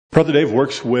Brother Dave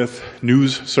works with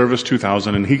News Service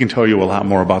 2000, and he can tell you a lot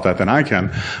more about that than I can.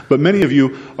 But many of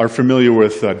you are familiar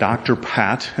with Dr.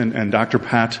 Pat, and Dr.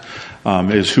 Pat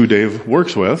is who Dave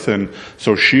works with, and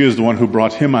so she is the one who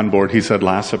brought him on board, he said,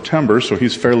 last September, so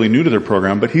he's fairly new to their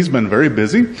program, but he's been very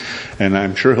busy, and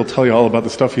I'm sure he'll tell you all about the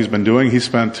stuff he's been doing. He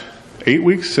spent 8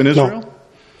 weeks in Israel? No.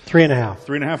 3.5.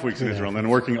 3.5 weeks in Israel, and then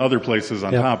working other places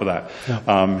on Yep. top of that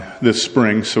Yep. this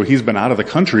spring. So he's been out of the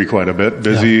country quite a bit,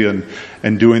 busy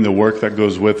and doing the work that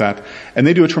goes with that. And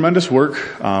they do a tremendous work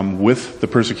with the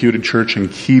persecuted church and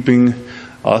keeping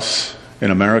us in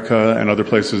America and other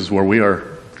places where we are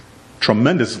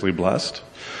tremendously blessed,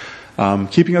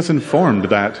 keeping us informed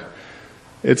that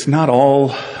it's not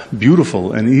all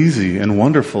beautiful and easy and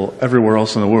wonderful everywhere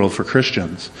else in the world for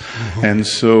Christians. Mm-hmm. And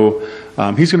so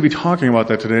he's going to be talking about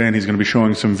that today, and he's going to be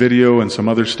showing some video and some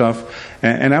other stuff.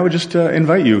 And I would just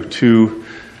invite you to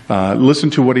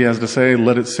listen to what he has to say,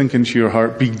 let it sink into your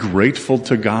heart, be grateful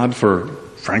to God for,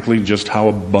 frankly, just how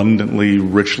abundantly,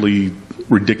 richly,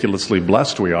 ridiculously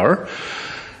blessed we are.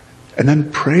 And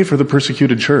then pray for the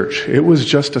persecuted church. It was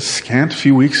just a scant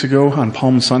few weeks ago on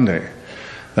Palm Sunday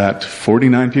that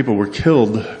 49 people were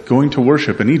killed going to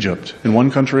worship in Egypt, in one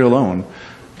country alone,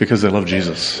 because they love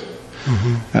Jesus.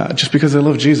 Mm-hmm. Just because they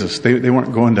love Jesus. They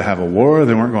weren't going to have a war.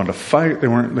 They weren't going to fight. They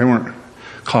weren't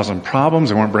causing problems.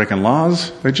 They weren't breaking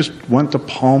laws. They just went to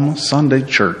Palm Sunday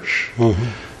church and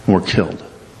were killed.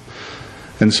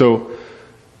 And so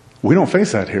we don't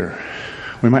face that here.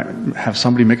 We might have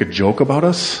somebody make a joke about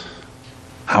us.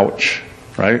 Ouch,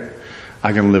 right?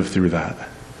 I can live through that.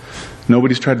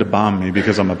 Nobody's tried to bomb me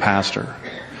because I'm a pastor.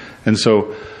 And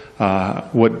so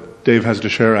what Dave has to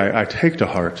share, I take to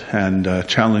heart and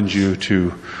challenge you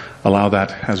to allow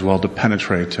that as well to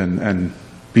penetrate and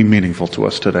be meaningful to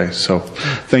us today. So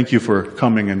thank you for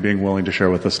coming and being willing to share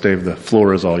with us, Dave. The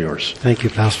floor is all yours. Thank you,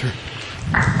 Pastor.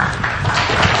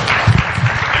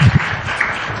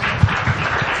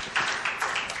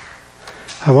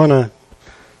 I want to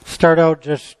start out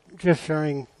just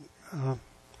sharing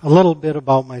a little bit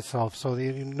about myself so that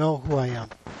you know who I am.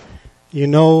 You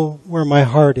know where my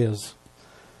heart is.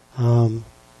 I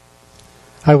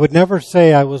would never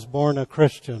say I was born a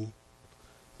Christian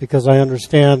because I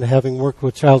understand, having worked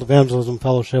with Child Evangelism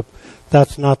Fellowship,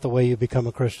 that's not the way you become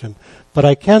a Christian. But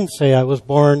I can say I was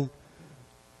born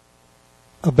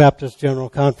a Baptist General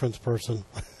Conference person.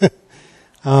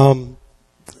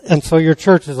 And so your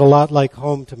church is a lot like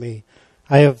home to me.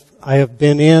 I have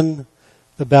been in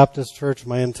the Baptist church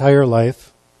my entire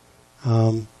life.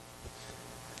 And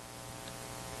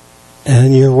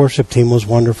your worship team was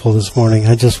wonderful this morning.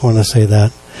 I just want to say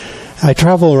that. I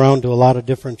travel around to a lot of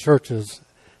different churches.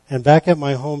 And back at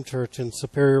my home church in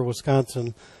Superior,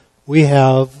 Wisconsin, we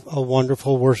have a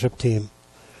wonderful worship team.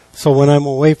 So when I'm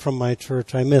away from my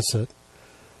church, I miss it.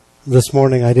 This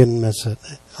morning, I didn't miss it.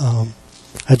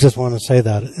 I just want to say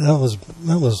that.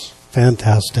 That was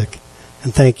fantastic.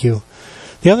 And thank you.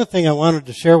 The other thing I wanted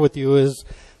to share with you is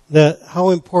that how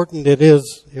important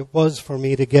it was for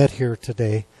me to get here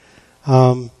today.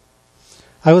 I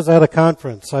was at a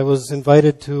conference. I was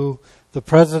invited to the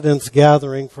President's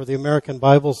Gathering for the American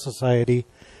Bible Society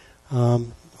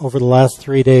over the last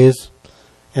 3 days,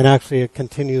 and actually it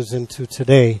continues into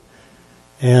today.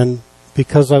 And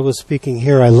because I was speaking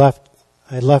here, I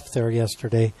left there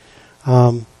yesterday.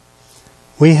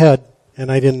 We had,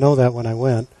 and I didn't know that when I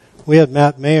went, we had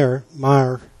Matt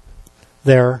Maher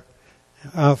there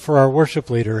for our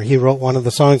worship leader. He wrote one of the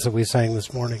songs that we sang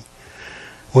this morning.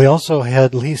 We also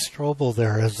had Lee Strobel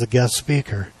there as the guest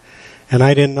speaker, and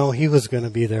I didn't know he was going to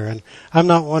be there. And I'm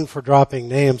not one for dropping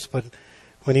names, but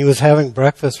when he was having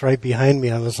breakfast right behind me,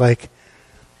 I was like,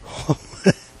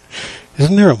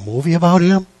 isn't there a movie about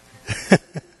him?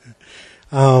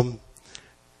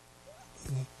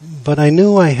 But I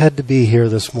knew I had to be here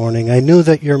this morning. I knew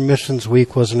that your Missions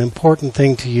Week was an important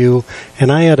thing to you, and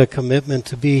I had a commitment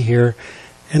to be here,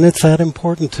 and it's that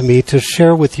important to me to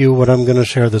share with you what I'm going to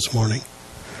share this morning.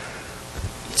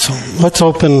 So let's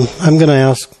open. I'm going to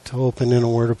ask to open in a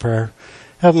word of prayer.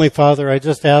 Heavenly Father, I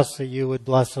just ask that you would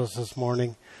bless us this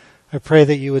morning. I pray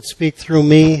that you would speak through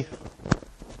me.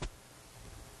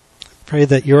 I pray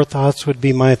that your thoughts would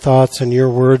be my thoughts and your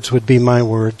words would be my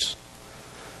words.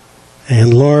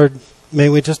 And Lord, may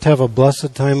we just have a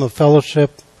blessed time of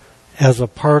fellowship as a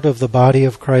part of the body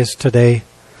of Christ today.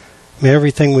 May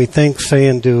everything we think, say,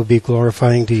 and do be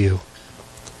glorifying to you.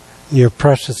 In your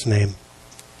precious name,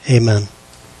 amen.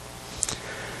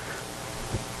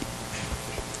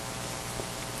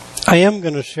 I am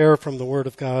going to share from the Word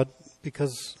of God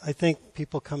because I think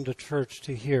people come to church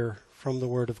to hear from the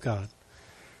Word of God.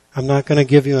 I'm not going to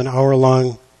give you an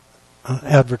hour-long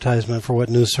advertisement for what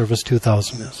New Service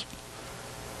 2000 is.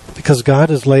 Because God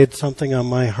has laid something on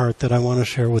my heart that I want to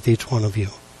share with each one of you.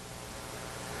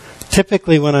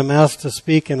 Typically, when I'm asked to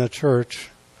speak in a church,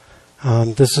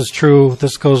 this is true,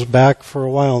 this goes back for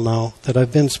a while now that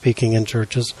I've been speaking in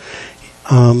churches,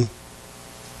 I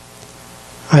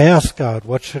ask God,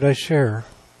 what should I share?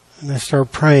 And I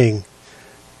start praying.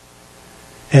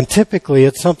 And typically,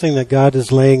 it's something that God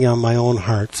is laying on my own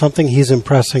heart, something He's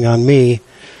impressing on me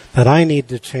that I need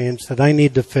to change, that I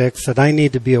need to fix, that I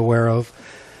need to be aware of,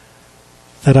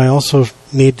 that I also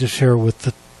need to share with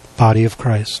the body of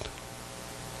Christ.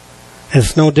 And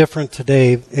it's no different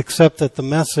today, except that the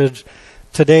message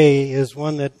today is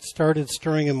one that started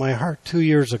stirring in my heart 2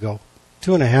 years ago,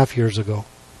 2.5 years ago.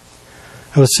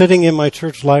 I was sitting in my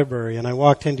church library, and I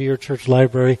walked into your church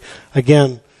library.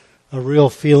 Again, a real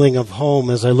feeling of home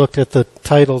as I looked at the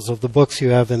titles of the books you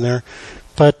have in there.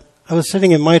 But I was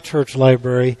sitting in my church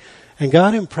library, and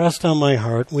God impressed on my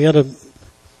heart. We had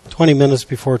 20 minutes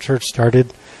before church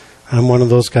started. I'm one of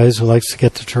those guys who likes to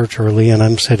get to church early, and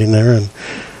I'm sitting there, and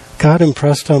God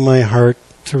impressed on my heart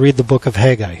to read the book of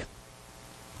Haggai.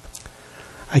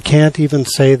 I can't even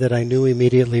say that I knew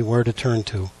immediately where to turn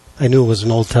to. I knew it was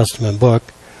an Old Testament book.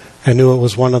 I knew it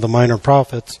was one of the minor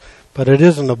prophets, but it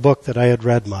isn't a book that I had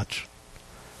read much.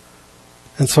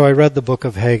 And so I read the book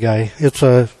of Haggai. It's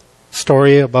a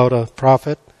story about a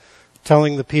prophet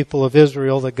telling the people of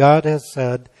Israel that God has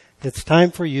said, it's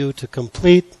time for you to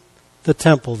complete the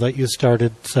temple that you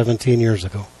started 17 years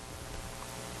ago.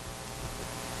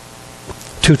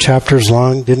 2 chapters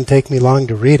long, didn't take me long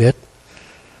to read it.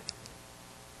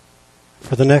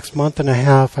 For the next month and a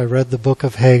half, I read the book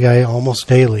of Haggai almost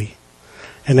daily.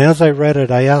 And as I read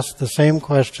it, I asked the same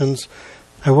questions.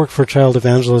 I worked for Child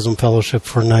Evangelism Fellowship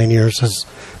for 9 years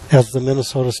as the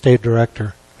Minnesota State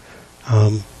Director.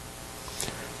 And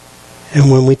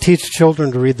when we teach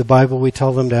children to read the Bible, we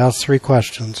tell them to ask 3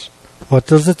 questions. What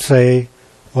does it say?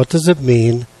 What does it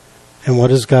mean? And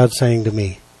what is God saying to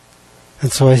me?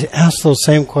 And so I asked those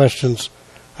same questions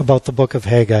about the book of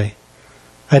Haggai.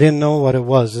 I didn't know what it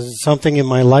was. Is it something in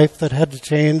my life that had to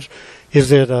change?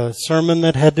 Is it a sermon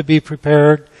that had to be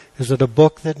prepared? Is it a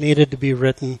book that needed to be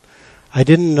written? I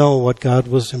didn't know what God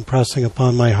was impressing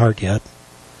upon my heart yet.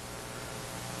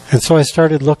 And so I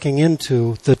started looking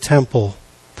into the temple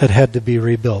that had to be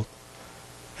rebuilt.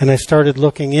 And I started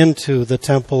looking into the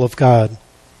temple of God.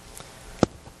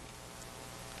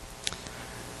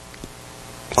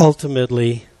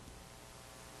 Ultimately,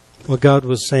 what God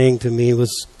was saying to me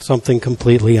was something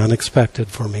completely unexpected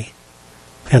for me.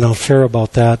 And I'll share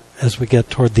about that as we get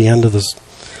toward the end of this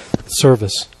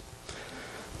service.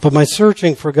 But my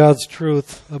searching for God's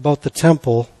truth about the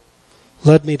temple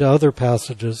led me to other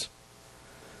passages.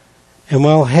 And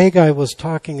while Haggai was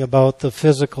talking about the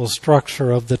physical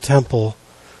structure of the temple,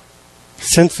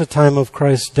 since the time of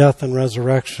Christ's death and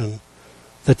resurrection,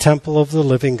 the temple of the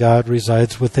living God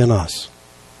resides within us.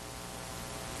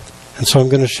 And so I'm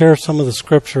going to share some of the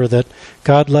scripture that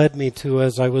God led me to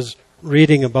as I was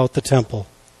reading about the temple.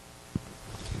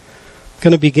 I'm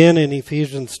going to begin in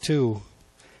Ephesians 2.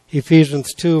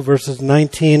 Ephesians 2 verses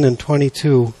 19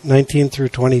 through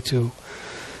 22.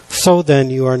 So then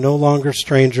you are no longer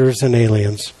strangers and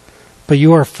aliens, but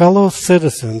you are fellow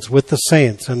citizens with the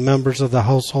saints and members of the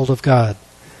household of God,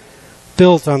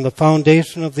 built on the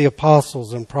foundation of the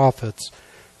apostles and prophets,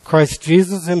 Christ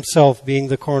Jesus himself being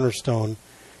the cornerstone,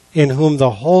 in whom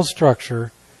the whole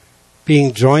structure,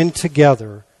 being joined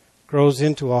together, grows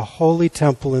into a holy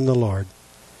temple in the Lord.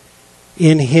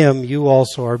 In him you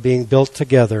also are being built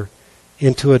together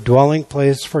into a dwelling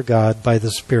place for God by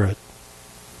the Spirit.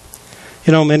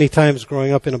 You know, many times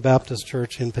growing up in a Baptist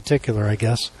church in particular, I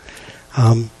guess,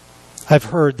 I've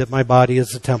heard that my body is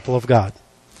the temple of God,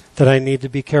 that I need to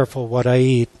be careful what I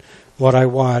eat, what I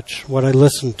watch, what I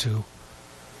listen to,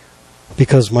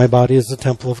 because my body is the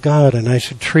temple of God and I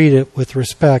should treat it with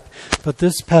respect. But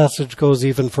this passage goes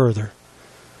even further.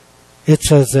 It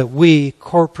says that we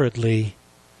corporately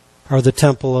are the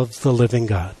temple of the living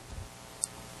God.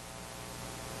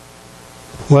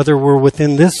 Whether we're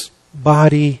within this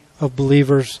body of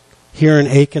believers here in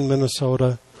Aitkin,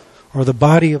 Minnesota, or the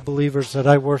body of believers that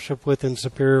I worship with in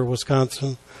Superior,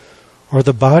 Wisconsin, or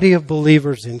the body of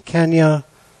believers in Kenya,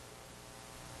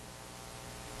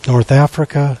 North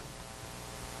Africa,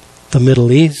 the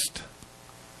Middle East,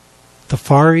 the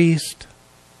Far East,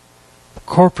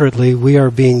 corporately we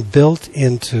are being built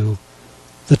into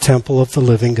the temple of the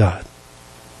living God.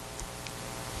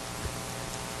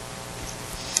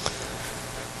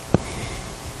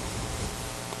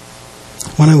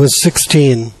 When I was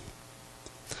 16,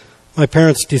 my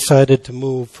parents decided to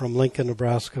move from Lincoln,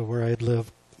 Nebraska, where I had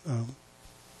lived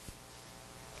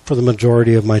for the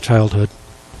majority of my childhood.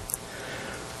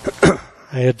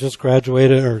 I had just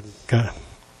graduated or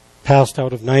passed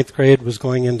out of 9th grade, was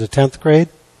going into 10th grade.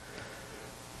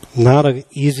 Not an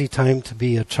easy time to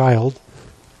be a child.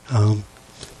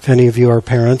 If any of you are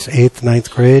parents, 8th,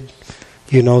 9th grade,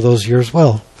 you know those years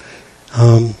well.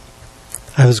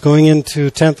 I was going into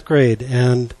 10th grade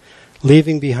and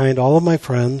leaving behind all of my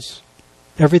friends,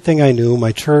 everything I knew,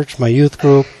 my church, my youth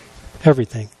group,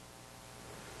 everything.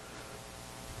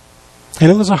 And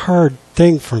it was a hard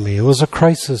thing for me. It was a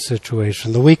crisis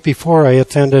situation. The week before, I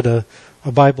attended a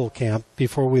Bible camp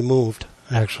before we moved,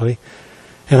 actually.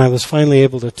 And I was finally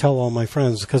able to tell all my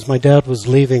friends because my dad was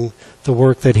leaving the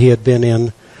work that he had been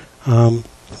in.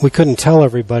 We couldn't tell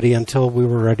everybody until we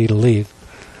were ready to leave.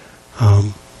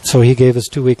 So he gave us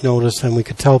 2-week notice and we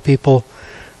could tell people.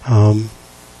 The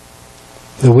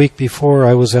week before,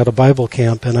 I was at a Bible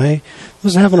camp and I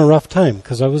was having a rough time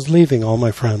because I was leaving all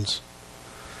my friends.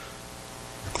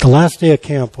 The last day of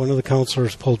camp, one of the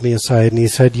counselors pulled me aside and he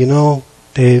said, "You know,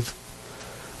 Dave,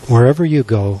 wherever you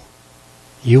go,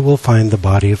 you will find the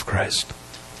body of Christ."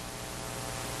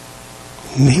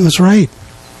 And he was right.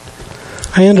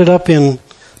 I ended up in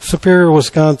Superior,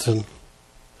 Wisconsin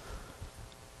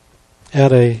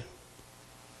at a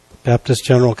Baptist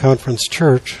General Conference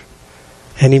church,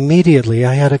 and immediately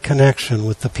I had a connection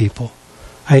with the people.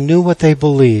 I knew what they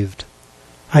believed.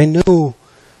 I knew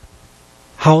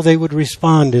how they would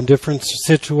respond in different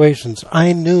situations.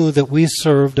 I knew that we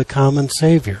served a common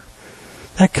Savior.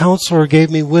 That counselor gave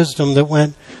me wisdom that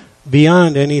went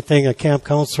beyond anything a camp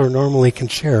counselor normally can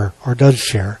share or does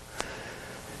share.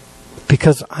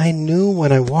 Because I knew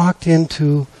when I walked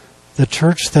into the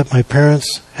church that my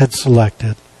parents had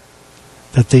selected,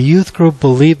 that the youth group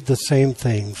believed the same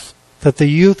things, that the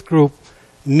youth group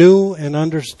knew and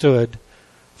understood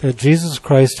that Jesus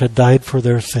Christ had died for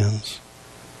their sins.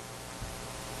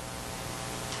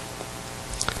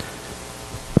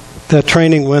 That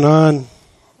training went on.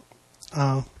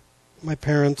 My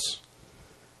parents,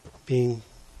 being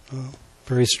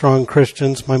very strong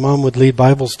Christians, my mom would lead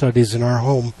Bible studies in our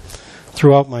home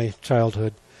throughout my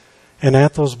childhood. And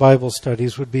at those Bible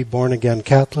studies would be born-again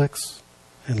Catholics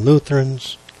and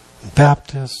Lutherans and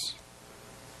Baptists,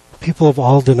 people of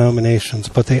all denominations,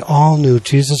 but they all knew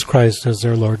Jesus Christ as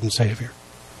their Lord and Savior.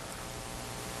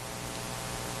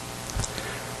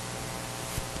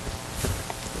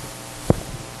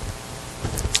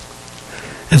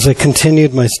 As I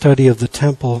continued my study of the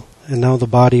temple and now the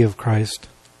body of Christ,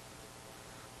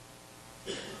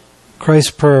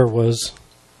 Christ's prayer was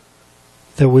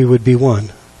that we would be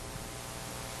one.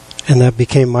 And that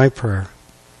became my prayer.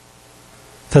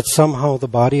 That somehow the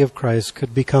body of Christ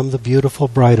could become the beautiful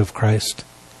bride of Christ.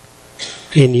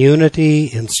 In unity,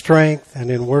 in strength,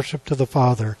 and in worship to the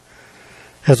Father.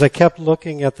 As I kept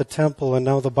looking at the temple and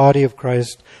now the body of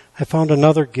Christ, I found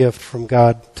another gift from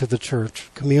God to the church,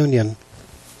 communion.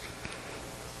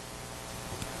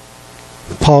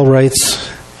 Paul writes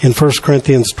in 1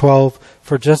 Corinthians 12,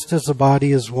 "For just as the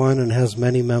body is one and has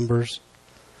many members,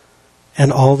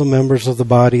 and all the members of the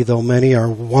body, though many, are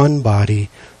one body,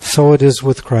 so it is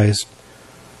with Christ.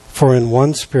 For in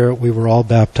one Spirit we were all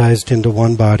baptized into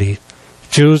one body,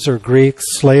 Jews or Greeks,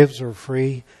 slaves or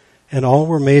free, and all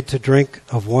were made to drink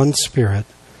of one Spirit.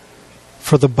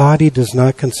 For the body does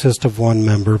not consist of one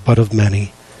member, but of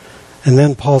many." And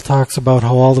then Paul talks about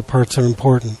how all the parts are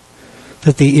important.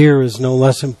 That the ear is no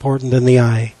less important than the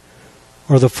eye,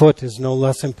 or the foot is no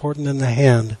less important than the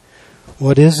hand.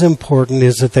 What is important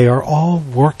is that they are all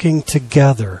working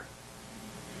together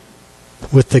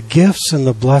with the gifts and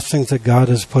the blessings that God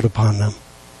has put upon them.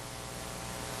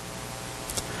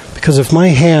 Because if my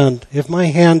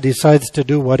hand decides to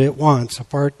do what it wants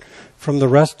apart from the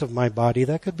rest of my body,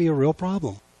 that could be a real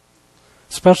problem,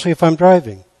 especially if I'm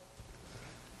driving.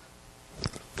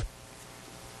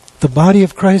 The body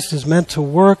of Christ is meant to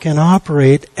work and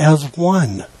operate as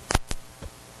one.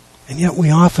 And yet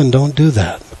we often don't do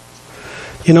that.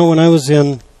 You know, when I was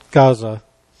in Gaza,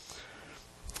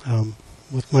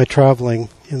 with my traveling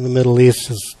in the Middle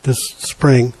East this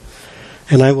spring,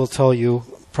 and I will tell you,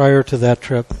 prior to that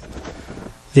trip,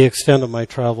 the extent of my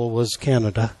travel was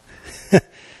Canada.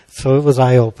 So it was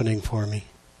eye-opening for me.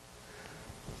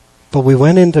 But we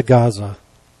went into Gaza.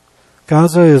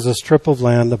 Gaza is a strip of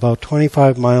land about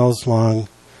 25 miles long,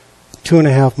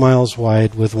 2.5 miles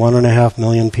wide, with 1.5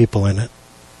 million people in it.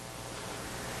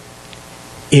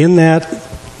 In that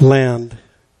land,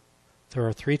 there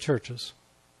are 3 churches.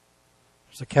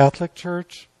 There's a Catholic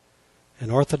church, an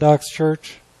Orthodox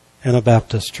church, and a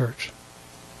Baptist church.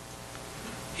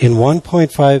 In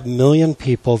 1.5 million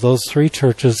people, those 3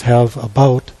 churches have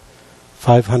about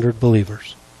 500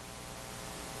 believers.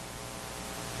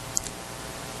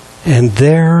 And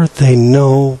there they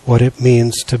know what it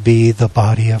means to be the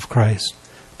body of Christ,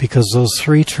 because those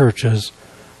three churches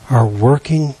are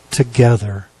working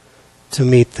together to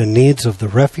meet the needs of the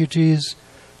refugees,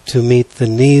 to meet the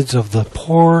needs of the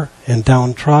poor and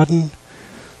downtrodden.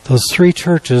 Those three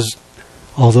churches,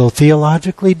 although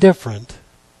theologically different,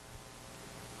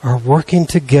 are working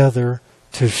together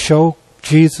to show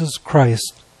Jesus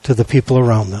Christ to the people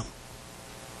around them.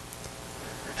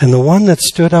 And the one that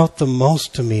stood out the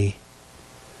most to me,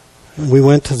 we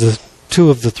went to the two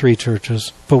of the three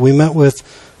churches, but we met with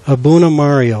Abuna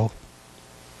Mario,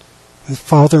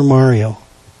 Father Mario,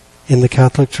 in the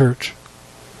Catholic Church.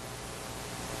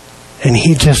 And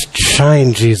he just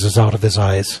shined Jesus out of his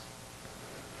eyes.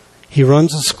 He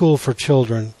runs a school for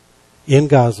children in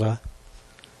Gaza.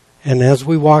 And as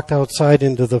we walked outside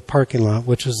into the parking lot,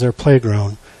 which is their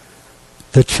playground,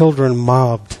 the children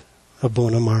mobbed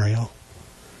Abuna Mario.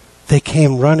 They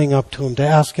came running up to him to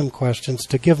ask him questions,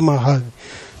 to give him a hug,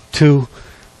 to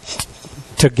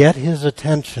get his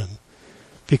attention.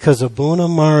 Because Abuna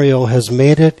Mario has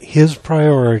made it his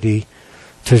priority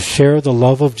to share the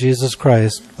love of Jesus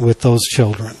Christ with those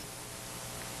children.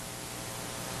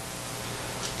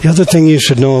 The other thing you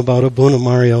should know about Abuna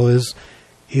Mario is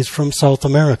he's from South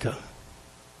America.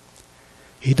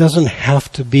 He doesn't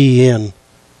have to be in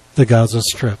the Gaza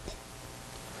Strip.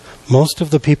 Most of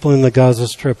the people in the Gaza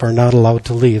Strip are not allowed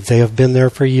to leave. They have been there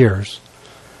for years.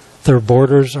 Their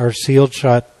borders are sealed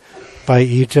shut by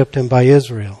Egypt and by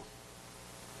Israel.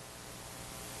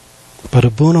 But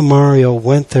Abuna Mario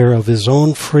went there of his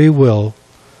own free will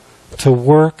to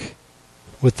work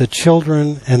with the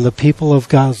children and the people of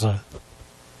Gaza.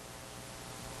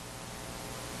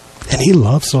 And he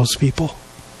loves those people.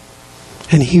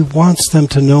 And he wants them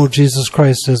to know Jesus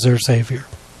Christ as their Savior.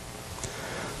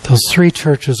 Those three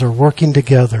churches are working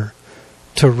together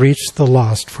to reach the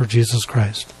lost for Jesus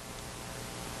Christ.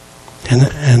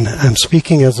 And I'm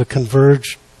speaking as a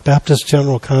Converge Baptist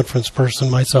General Conference person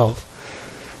myself.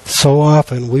 So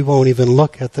often we won't even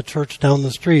look at the church down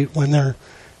the street when they're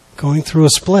going through a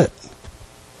split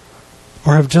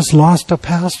or have just lost a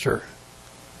pastor.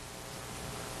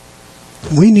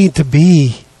 We need to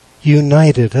be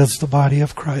united as the body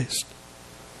of Christ,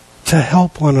 to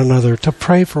help one another, to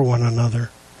pray for one another.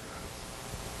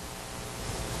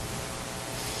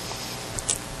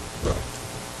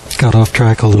 Got off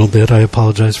track a little bit. I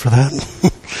apologize for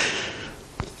that.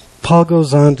 Paul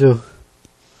goes on to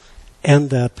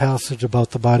end that passage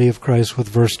about the body of Christ with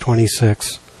verse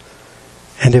 26.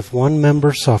 And if one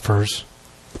member suffers,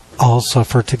 all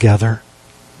suffer together.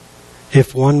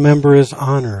 If one member is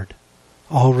honored,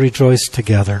 all rejoice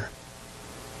together.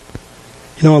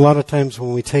 You know, a lot of times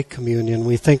when we take communion,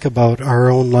 we think about our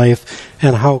own life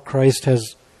and how Christ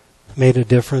has made a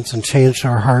difference and changed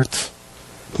our hearts.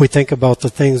 We think about the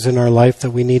things in our life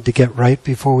that we need to get right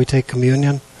before we take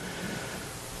communion.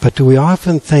 But do we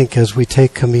often think as we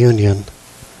take communion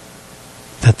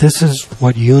that this is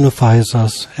what unifies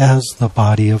us as the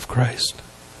body of Christ?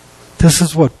 This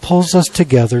is what pulls us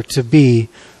together to be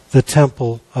the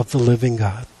temple of the living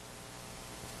God.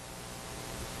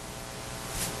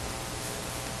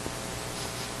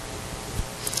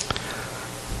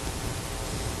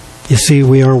 You see,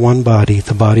 we are one body,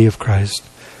 the body of Christ.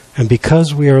 And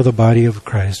because we are the body of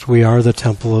Christ, we are the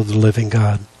temple of the living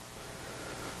God.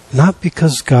 Not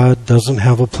because God doesn't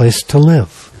have a place to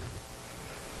live.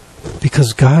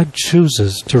 Because God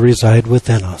chooses to reside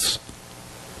within us.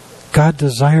 God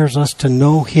desires us to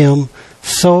know Him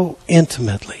so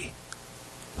intimately,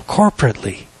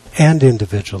 corporately, and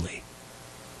individually,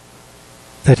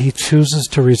 that He chooses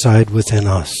to reside within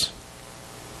us.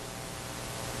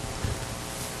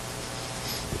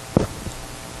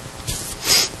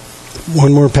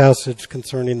 One more passage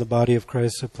concerning the body of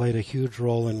Christ that played a huge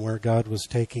role in where God was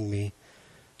taking me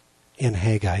in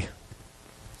Haggai.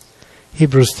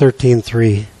 Hebrews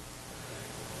 13:3.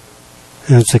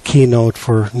 And it's a keynote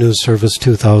for News Service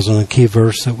 2000, a key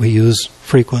verse that we use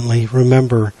frequently.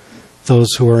 Remember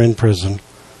those who are in prison,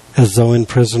 as though in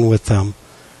prison with them,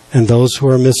 and those who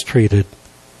are mistreated,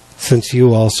 since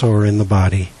you also are in the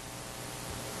body.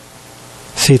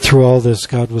 See, through all this,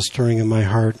 God was stirring in my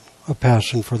heart a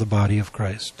passion for the body of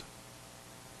Christ.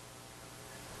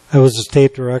 I was a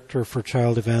state director for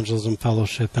Child Evangelism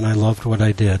Fellowship, and I loved what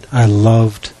I did. I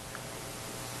loved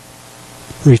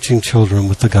reaching children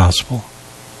with the gospel.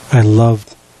 I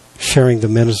loved sharing the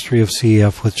ministry of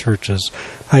CEF with churches.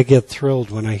 I get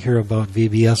thrilled when I hear about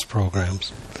VBS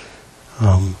programs.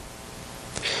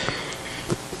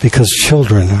 Because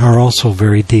children are also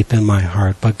very deep in my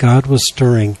heart. But God was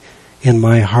stirring in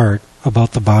my heart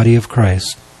about the body of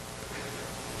Christ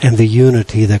and the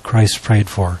unity that Christ prayed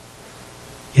for.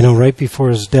 You know, right before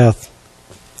his death,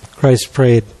 Christ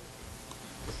prayed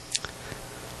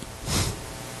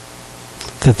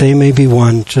that they may be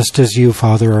one just as you,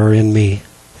 Father, are in me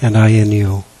and I in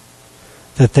you,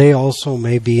 that they also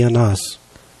may be in us,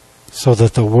 so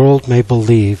that the world may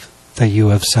believe that you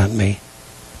have sent me.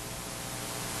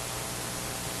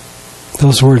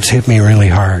 Those words hit me really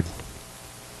hard.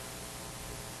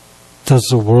 Does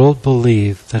the world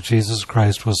believe that Jesus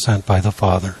Christ was sent by the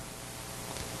Father?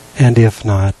 And if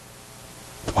not,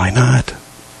 why not?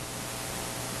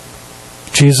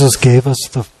 Jesus gave us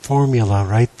the formula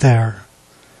right there,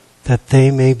 that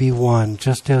they may be one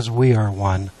just as we are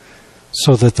one,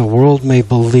 so that the world may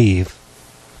believe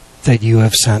that you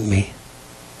have sent me.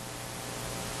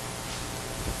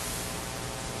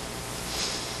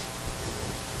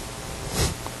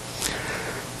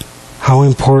 How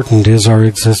important is our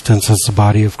existence as the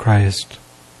body of Christ,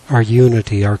 our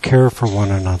unity, our care for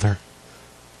one another?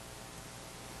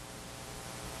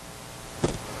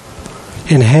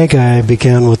 In Haggai, I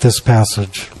began with this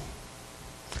passage.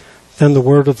 Then the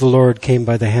word of the Lord came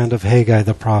by the hand of Haggai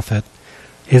the prophet.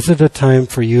 Is it a time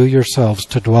for you yourselves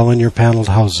to dwell in your paneled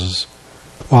houses,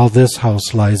 while this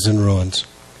house lies in ruins?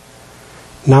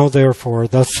 Now therefore,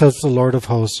 thus says the Lord of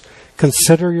hosts,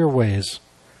 consider your ways.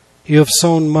 You have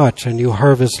sown much, and you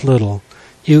harvest little.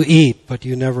 You eat, but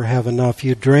you never have enough.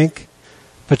 You drink,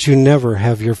 but you never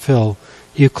have your fill.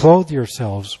 You clothe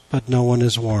yourselves, but no one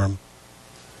is warm.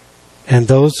 And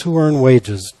those who earn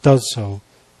wages does so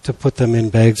to put them in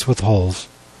bags with holes.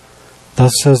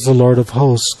 Thus says the Lord of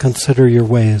hosts, consider your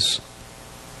ways.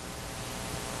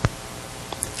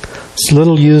 This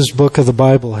little used book of the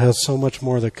Bible has so much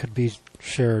more that could be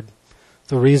shared.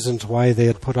 The reasons why they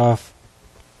had put off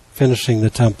finishing the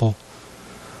temple.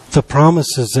 The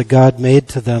promises that God made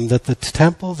to them that the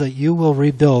temple that you will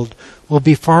rebuild will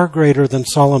be far greater than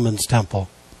Solomon's temple.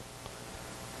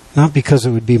 Not because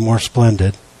it would be more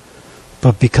splendid,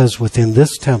 but because within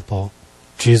this temple,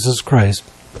 Jesus Christ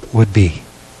would be.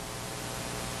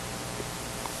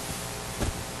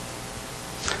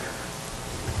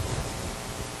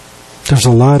 There's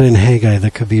a lot in Haggai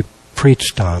that could be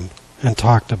preached on and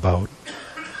talked about.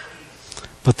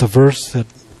 But the verse that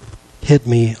hit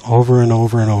me over and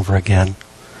over and over again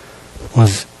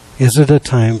was, is it a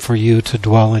time for you to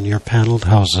dwell in your paneled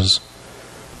houses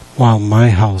while my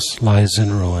house lies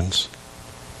in ruins?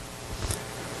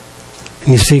 And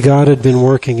you see, God had been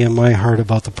working in my heart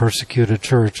about the persecuted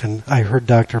church, and I heard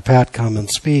Dr. Pat come and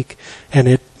speak, and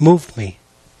it moved me.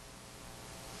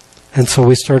 And so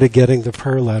we started getting the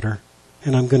prayer letter,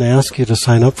 and I'm going to ask you to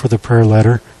sign up for the prayer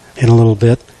letter in a little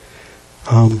bit.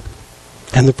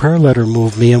 And the prayer letter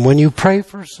moved me. And when you pray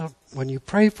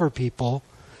for people,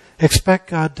 expect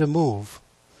God to move,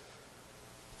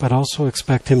 but also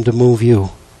expect Him to move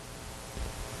you.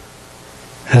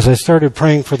 As I started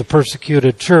praying for the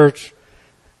persecuted church,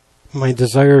 my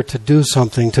desire to do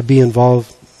something, to be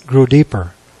involved, grew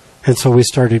deeper. And so we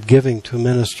started giving to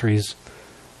ministries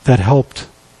that helped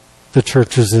the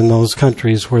churches in those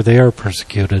countries where they are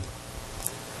persecuted.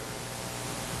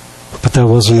 But that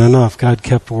wasn't enough. God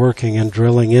kept working and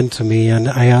drilling into me, and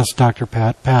I asked Dr.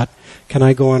 Pat, can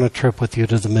I go on a trip with you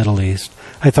to the Middle East?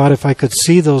 I thought if I could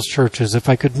see those churches, if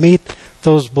I could meet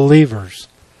those believers,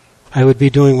 I would be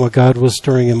doing what God was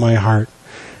stirring in my heart.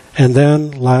 And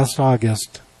then last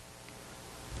August,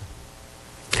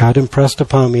 God impressed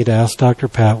upon me to ask Dr.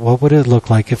 Pat, what would it look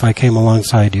like if I came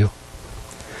alongside you?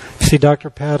 See, Dr.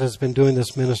 Pat has been doing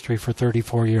this ministry for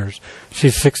 34 years.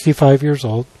 She's 65 years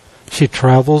old. She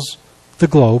travels the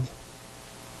globe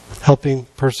helping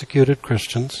persecuted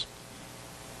Christians.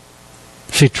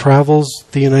 She travels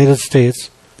the United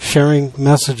States sharing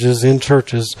messages in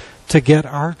churches to get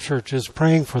our churches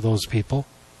praying for those people.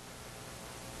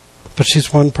 But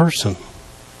she's one person.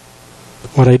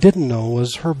 What I didn't know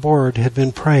was her board had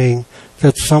been praying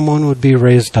that someone would be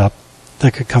raised up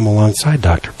that could come alongside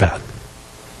Dr. Pat.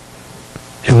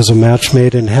 It was a match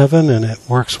made in heaven, and it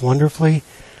works wonderfully.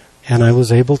 And I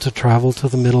was able to travel to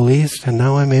the Middle East, and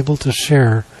now I'm able to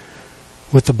share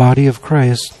with the body of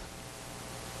Christ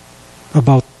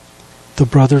about the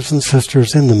brothers and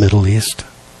sisters in the Middle East.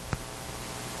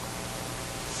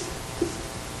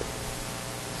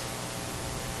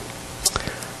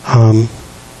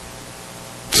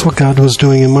 That's what God was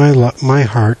doing in my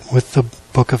heart with the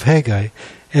book of Haggai.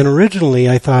 And originally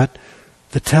I thought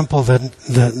the temple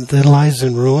that lies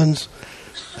in ruins,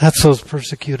 that's those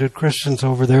persecuted Christians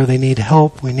over there. They need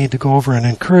help. We need to go over and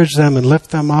encourage them and lift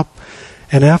them up.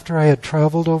 And after I had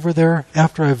traveled over there,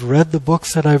 after I've read the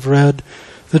books that I've read,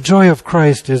 the joy of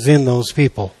Christ is in those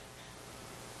people.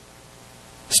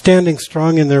 standing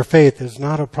strong in their faith is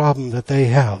not a problem that they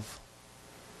have.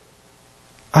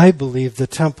 I believe the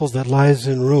temple that lies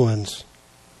in ruins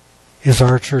is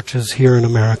our churches here in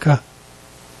America.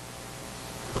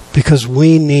 Because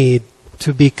we need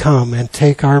to become and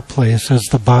take our place as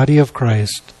the body of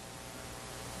Christ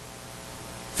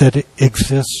that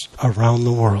exists around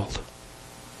the world.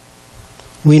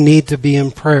 We need to be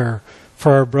in prayer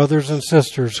for our brothers and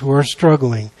sisters who are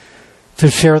struggling to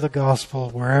share the gospel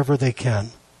wherever they can,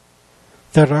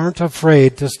 that aren't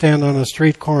afraid to stand on a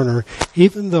street corner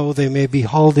even though they may be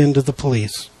hauled into the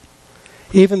police,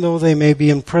 even though they may be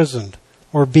imprisoned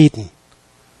or beaten,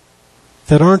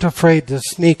 that aren't afraid to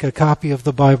sneak a copy of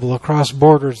the Bible across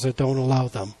borders that don't allow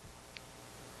them,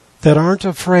 that aren't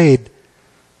afraid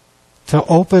to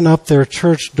open up their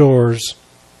church doors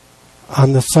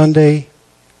on the Sunday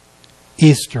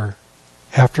Easter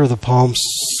after the Palm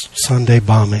Sunday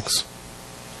bombings.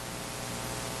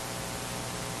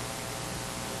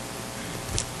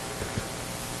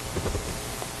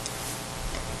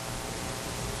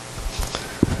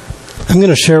 I'm going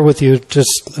to share with you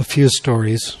just a few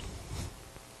stories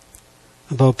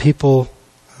about people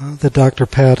that Dr.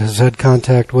 Pat has had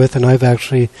contact with, and I've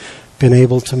actually been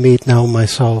able to meet now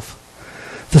myself.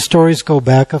 The stories go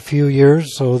back a few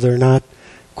years, so they're not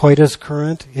quite as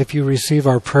current. If you receive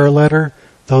our prayer letter,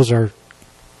 those are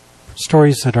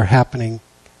stories that are happening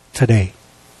today.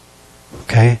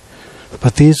 Okay?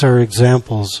 But these are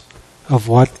examples of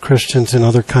what Christians in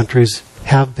other countries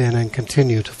have been and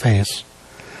continue to face.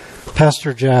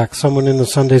 Pastor Jack, someone in the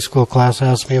Sunday school class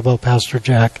asked me about Pastor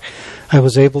Jack. I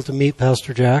was able to meet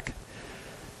Pastor Jack.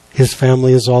 His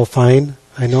family is all fine.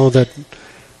 I know that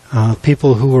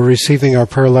people who were receiving our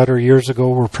prayer letter years ago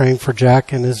were praying for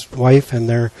Jack and his wife and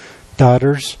their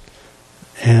daughters.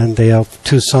 And they have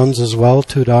 2 sons as well,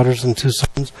 2 daughters and 2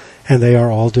 sons. And they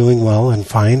are all doing well and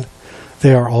fine.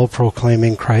 They are all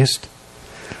proclaiming Christ.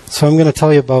 So I'm going to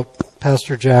tell you about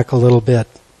Pastor Jack a little bit.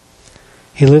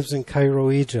 He lives in Cairo,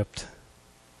 Egypt.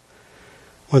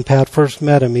 When Pat first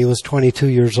met him, he was 22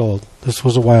 years old. This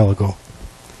was a while ago.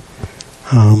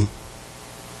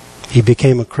 He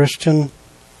became a Christian.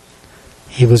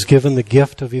 He was given the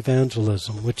gift of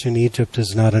evangelism, which in Egypt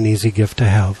is not an easy gift to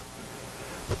have.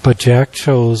 But Jack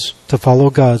chose to follow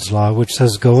God's law, which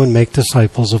says, go and make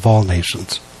disciples of all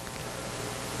nations.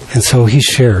 And so he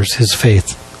shares his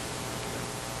faith.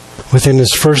 Within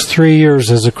his first 3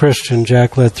 years as a Christian,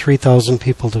 Jack led 3,000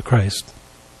 people to Christ.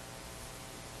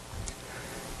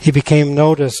 He became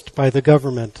noticed by the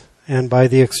government and by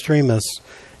the extremists,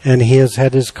 and he has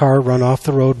had his car run off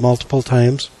the road multiple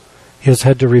times. He has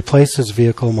had to replace his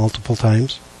vehicle multiple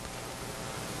times.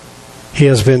 He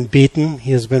has been beaten.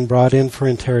 He has been brought in for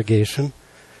interrogation.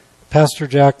 Pastor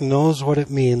Jack knows what it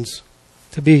means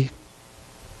to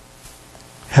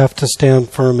have to stand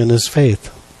firm in his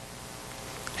faith.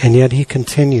 And yet he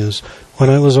continues. When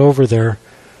I was over there,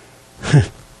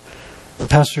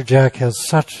 Pastor Jack has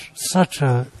such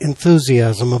a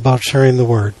enthusiasm about sharing the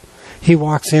word. He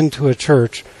walks into a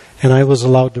church, and I was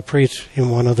allowed to preach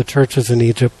in one of the churches in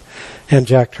Egypt, and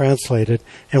Jack translated.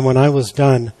 And when I was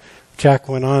done, Jack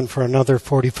went on for another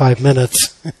 45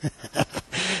 minutes.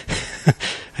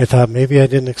 I thought maybe I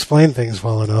didn't explain things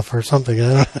well enough or something.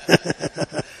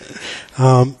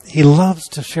 He loves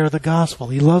to share the gospel.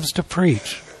 He loves to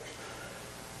preach.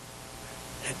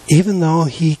 Even though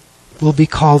he will be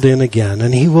called in again,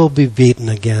 and he will be beaten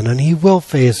again, and he will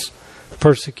face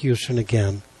persecution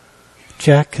again,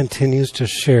 Jack continues to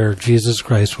share Jesus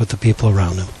Christ with the people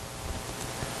around him.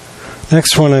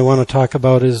 Next one I want to talk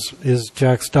about is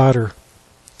Jack's daughter.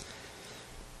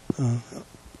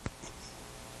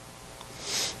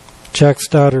 Jack's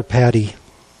daughter, Patty.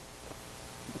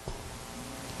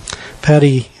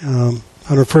 Patty, on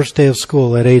her first day of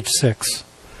school at age 6,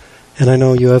 and I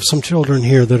know you have some children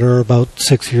here that are about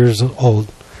 6 years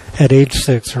old. At age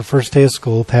 6, her first day of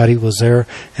school, Patty was there,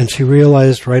 and she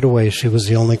realized right away she was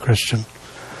the only Christian.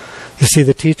 You see,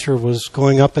 the teacher was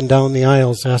going up and down the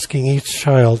aisles asking each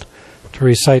child to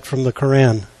recite from the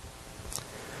Quran.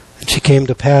 And she came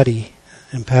to Patty,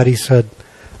 and Patty said,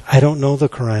 I don't know the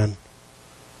Quran.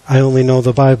 I only know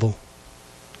the Bible.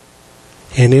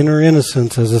 And in her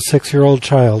innocence as a 6-year-old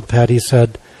child, Patty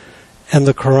said, and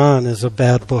the Quran is a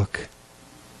bad book.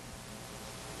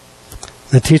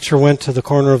 The teacher went to the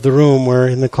corner of the room where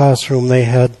in the classroom they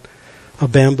had a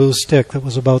bamboo stick that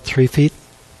was about 3 feet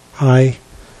high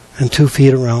and 2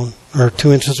 feet around, or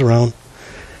 2 inches around.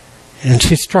 And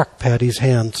she struck Patty's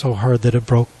hand so hard that it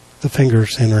broke the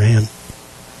fingers in her hand.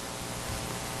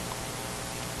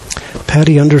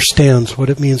 Patty understands what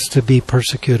it means to be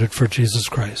persecuted for Jesus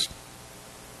Christ.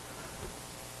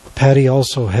 Patty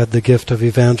also had the gift of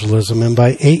evangelism, and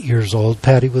by 8 years old,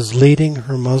 Patty was leading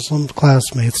her Muslim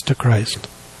classmates to Christ,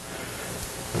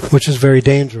 which is very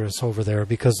dangerous over there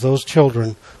because those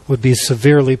children would be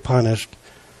severely punished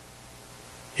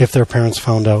if their parents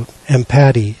found out. And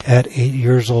Patty, at 8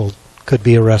 years old, could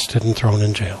be arrested and thrown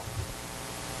in jail.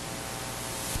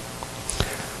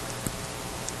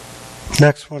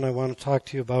 Next one I want to talk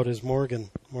to you about is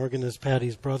Morgan. Morgan is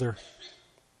Patty's brother.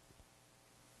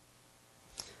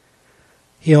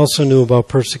 He also knew about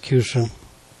persecution.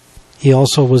 He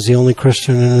also was the only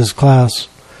Christian in his class.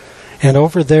 And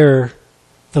over there,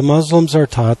 the Muslims are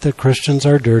taught that Christians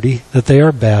are dirty, that they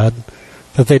are bad,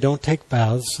 that they don't take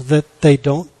baths, that they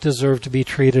don't deserve to be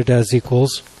treated as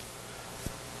equals,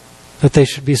 that they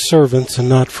should be servants and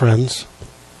not friends.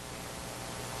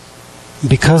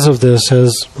 Because of this,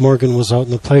 as Morgan was out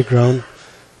in the playground,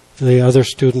 the other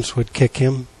students would kick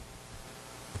him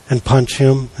and punch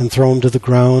him and throw him to the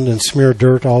ground and smear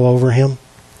dirt all over him.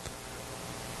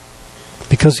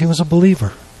 Because he was a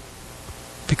believer.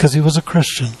 Because he was a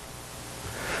Christian.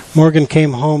 Morgan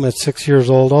came home at 6 years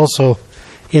old also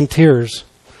in tears.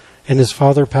 And his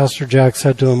father, Pastor Jack,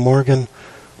 said to him, "Morgan,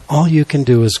 all you can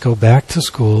do is go back to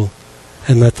school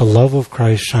and let the love of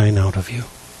Christ shine out of you."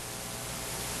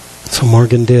 So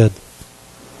Morgan did.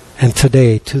 And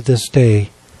today, to this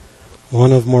day,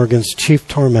 one of Morgan's chief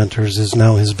tormentors is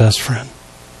now his best friend.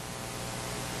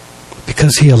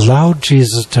 Because he allowed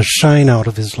Jesus to shine out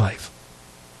of his life.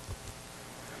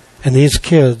 And these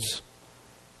kids,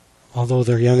 although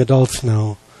they're young adults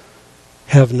now,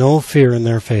 have no fear in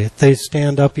their faith. They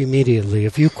stand up immediately.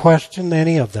 If you question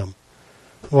any of them,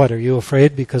 what, are you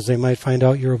afraid because they might find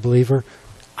out you're a believer?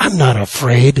 I'm not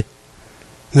afraid.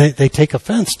 They take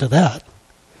offense to that.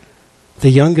 The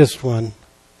youngest one,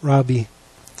 Robbie,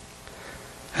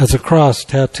 has a cross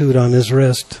tattooed on his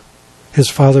wrist. His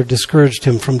father discouraged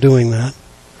him from doing that.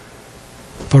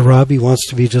 But Robbie wants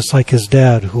to be just like his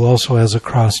dad, who also has a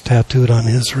cross tattooed on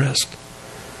his wrist.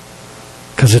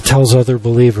 Because it tells other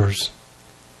believers,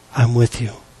 I'm with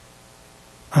you.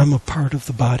 I'm a part of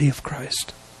the body of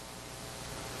Christ.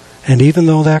 And even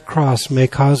though that cross may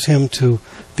cause him to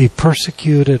be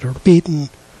persecuted or beaten,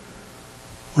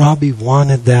 Robbie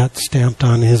wanted that stamped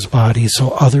on his body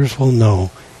so others will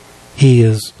know he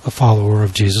is a follower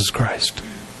of Jesus Christ.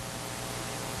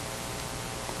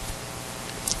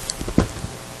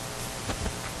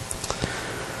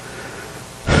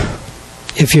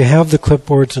 If you have the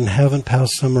clipboards and haven't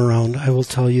passed them around, I will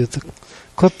tell you the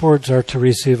clipboards are to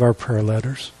receive our prayer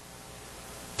letters.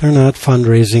 They're not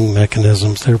fundraising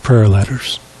mechanisms, they're prayer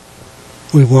letters.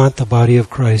 We want the body of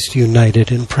Christ united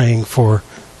in praying for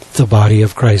the body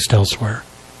of Christ elsewhere.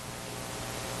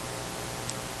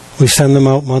 We send them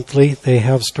out monthly. They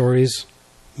have stories,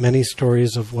 many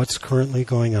stories of what's currently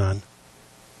going on.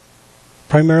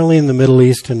 Primarily in the Middle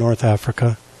East and North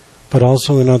Africa, but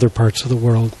also in other parts of the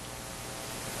world.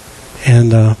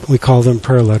 And we call them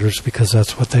prayer letters because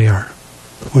that's what they are.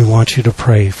 We want you to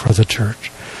pray for the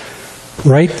church.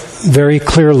 Write very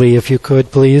clearly, if you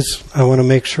could, please. I want to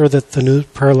make sure that the new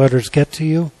prayer letters get to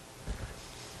you.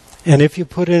 And if you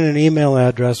put in an email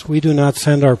address, we do not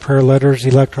send our prayer letters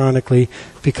electronically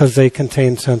because they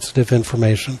contain sensitive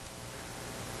information.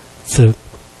 The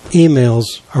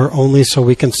emails are only so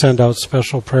we can send out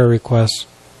special prayer requests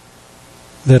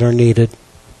that are needed,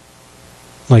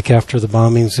 like after the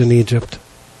bombings in Egypt.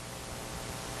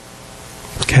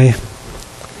 Okay?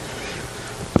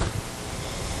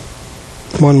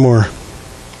 One more,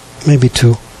 maybe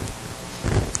two.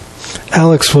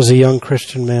 Alex was a young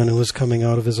Christian man who was coming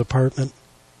out of his apartment.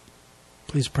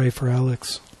 Please pray for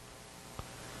Alex.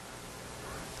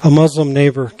 A Muslim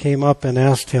neighbor came up and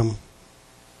asked him,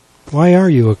 "Why are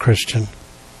you a Christian?"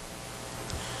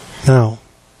 Now,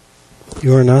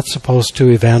 you are not supposed to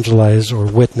evangelize or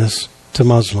witness to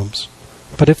Muslims.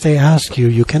 But if they ask you,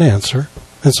 you can answer.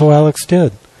 And so Alex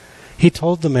did. He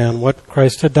told the man what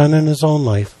Christ had done in his own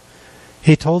life.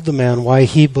 He told the man why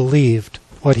he believed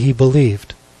what he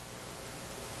believed.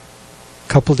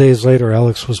 A couple days later,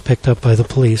 Alex was picked up by the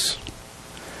police.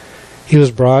 He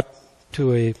was brought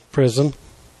to a prison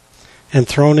and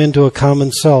thrown into a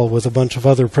common cell with a bunch of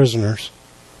other prisoners.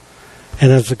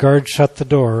 And as the guards shut the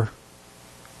door,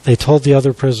 they told the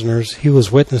other prisoners he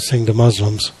was witnessing to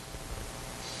Muslims.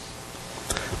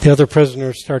 The other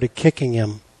prisoners started kicking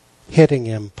him, hitting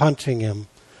him, punching him.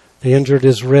 They injured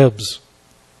his ribs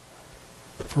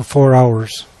for 4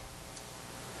 hours.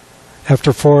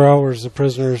 After 4 hours, the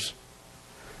prisoners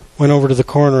went over to the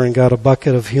corner and got a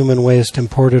bucket of human waste and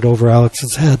poured it over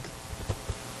Alex's head.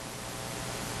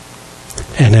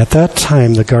 And at that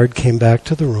time, the guard came back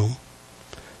to the room.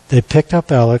 They picked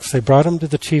up Alex, they brought him to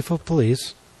the chief of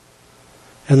police,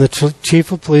 and the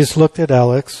chief of police looked at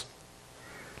Alex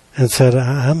and said,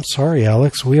 I'm sorry,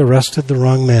 Alex, we arrested the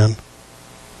wrong man.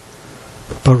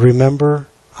 But remember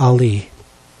Ali.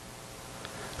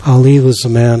 Ali was the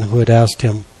man who had asked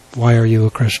him, why are you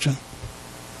a Christian?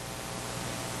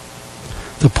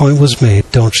 The point was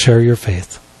made, don't share your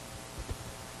faith.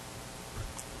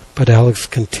 But Alex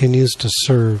continues to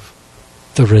serve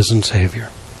the risen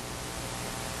Savior.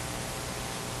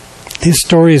 These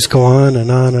stories go on and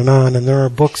on and on, and there are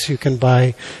books you can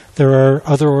buy. There are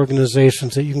other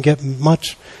organizations that you can get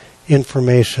much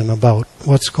information about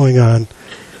what's going on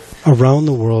around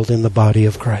the world in the body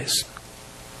of Christ.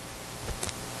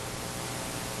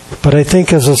 But I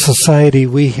think as a society,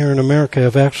 we here in America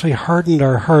have actually hardened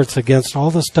our hearts against all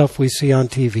the stuff we see on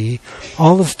TV,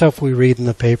 all the stuff we read in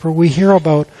the paper. We hear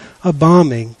about a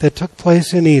bombing that took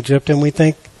place in Egypt, and we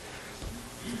think,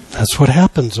 that's what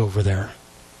happens over there.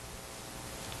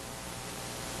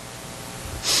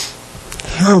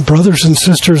 There are brothers and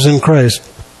sisters in Christ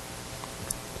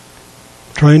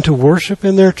trying to worship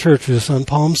in their churches on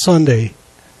Palm Sunday.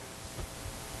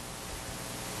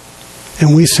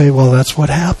 And we say, well, that's what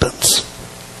happens.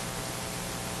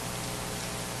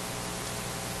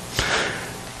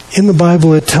 In the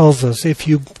Bible it tells us, if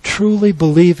you truly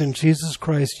believe in Jesus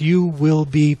Christ, you will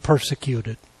be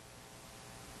persecuted.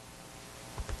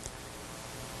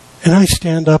 And I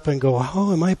stand up and go,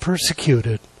 how am I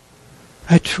persecuted?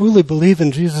 I truly believe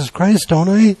in Jesus Christ, don't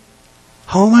I?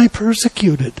 How am I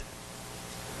persecuted?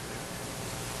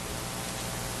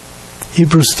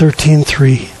 Hebrews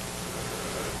 13:3.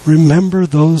 Remember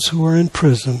those who are in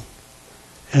prison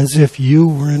as if you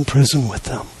were in prison with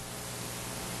them.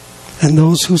 And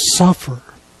those who suffer,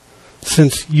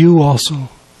 since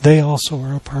they also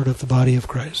are a part of the body of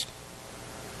Christ.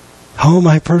 How am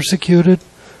I persecuted?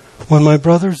 When my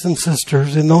brothers and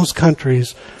sisters in those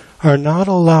countries are not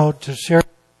allowed to share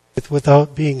faith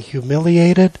without being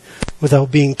humiliated,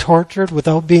 without being tortured,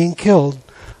 without being killed,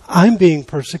 I'm being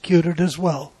persecuted as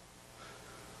well.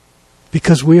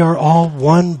 Because we are all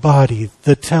one body,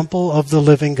 the temple of the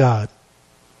living God.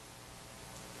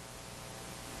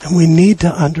 And we need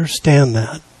to understand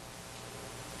that.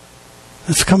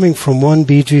 It's coming from one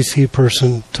BGC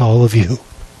person to all of you.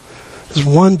 There's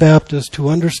one Baptist who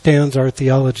understands our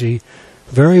theology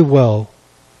very well,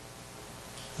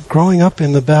 growing up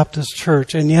in the Baptist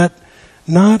church, and yet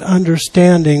not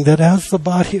understanding that as the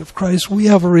body of Christ, we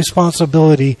have a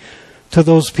responsibility to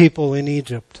those people in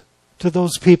Egypt, to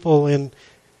those people in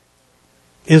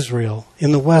Israel,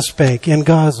 in the West Bank, in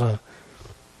Gaza,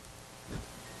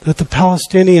 that the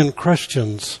Palestinian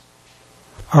Christians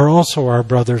are also our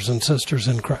brothers and sisters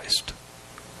in Christ.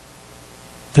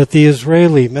 That the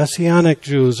Israeli Messianic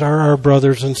Jews are our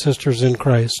brothers and sisters in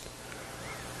Christ.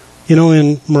 You know,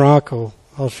 in Morocco,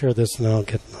 I'll share this and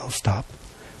then I'll stop.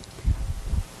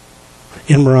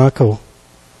 In Morocco,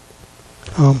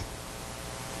 I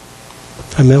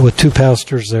met with two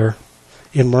pastors there.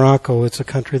 In Morocco, it's a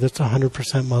country that's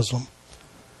 100% Muslim.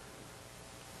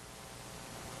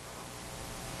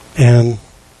 And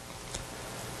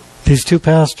these two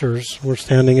pastors were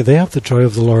standing, they have the joy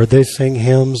of the Lord. They sing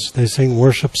hymns, they sing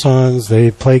worship songs,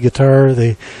 they play guitar,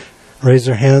 they raise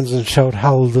their hands and shout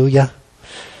hallelujah.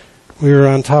 We were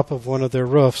on top of one of their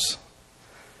roofs,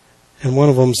 and one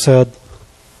of them said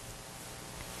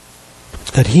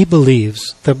that he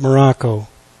believes that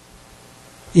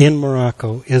in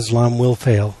Morocco, Islam will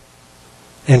fail,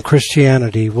 and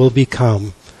Christianity will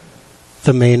become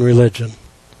the main religion.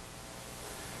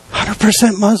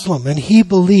 100% Muslim, and he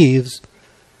believes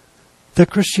that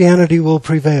Christianity will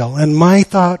prevail. And my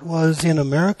thought was, in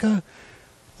America,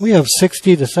 we have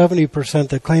 60 to 70%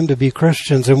 that claim to be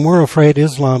Christians, and we're afraid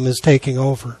Islam is taking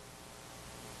over.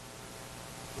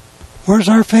 Where's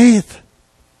our faith?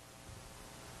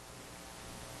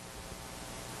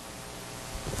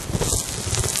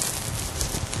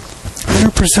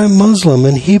 Percent Muslim,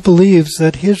 and he believes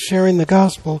that his sharing the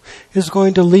gospel is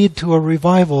going to lead to a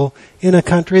revival in a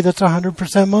country that's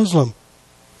 100% Muslim.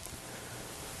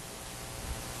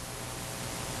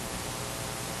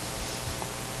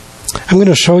 I'm going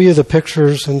to show you the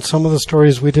pictures and some of the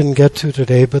stories we didn't get to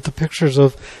today, but the pictures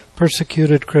of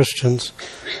persecuted Christians.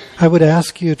 I would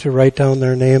ask you to write down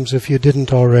their names if you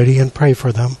didn't already and pray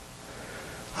for them.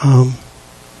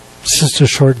 It's just a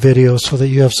short video so that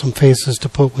you have some faces to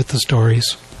put with the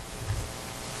stories.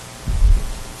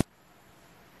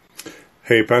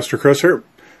 Hey, Pastor Chris here.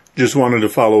 Just wanted to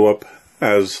follow up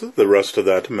as the rest of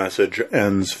that message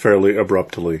ends fairly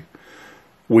abruptly.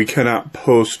 We cannot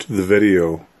post the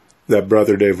video that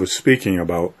Brother Dave was speaking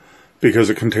about because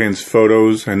it contains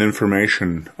photos and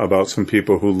information about some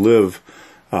people who live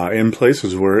in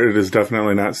places where it is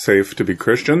definitely not safe to be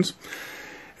Christians.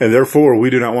 And therefore, we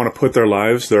do not want to put their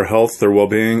lives, their health, their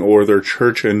well-being, or their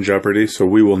church in jeopardy, so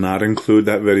we will not include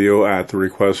that video at the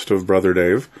request of Brother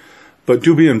Dave. But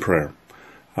do be in prayer.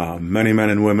 Many men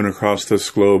and women across this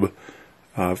globe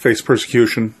face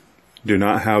persecution, do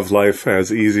not have life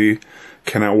as easy,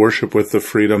 cannot worship with the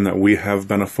freedom that we have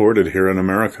been afforded here in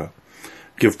America.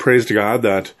 Give praise to God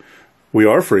that we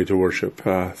are free to worship.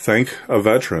 Thank a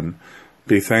veteran.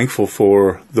 Be thankful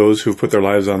for those who've put their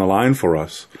lives on the line for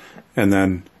us. And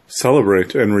then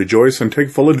celebrate and rejoice and take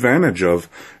full advantage of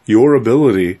your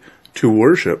ability to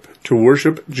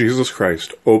worship Jesus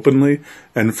Christ openly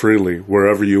and freely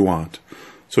wherever you want.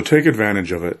 So take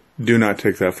advantage of it. Do not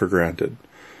take that for granted.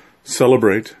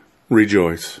 Celebrate,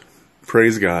 rejoice,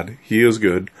 praise God. He is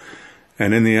good.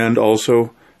 And in the end,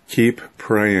 also, keep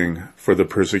praying for the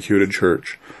persecuted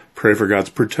church. Pray for God's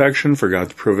protection, for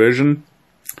God's provision.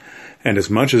 And as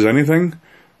much as anything,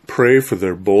 pray for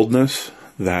their boldness,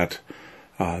 that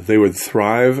they would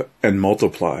thrive and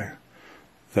multiply.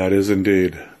 That is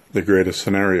indeed the greatest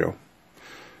scenario.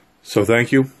 So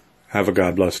thank you. Have a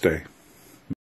God-blessed day.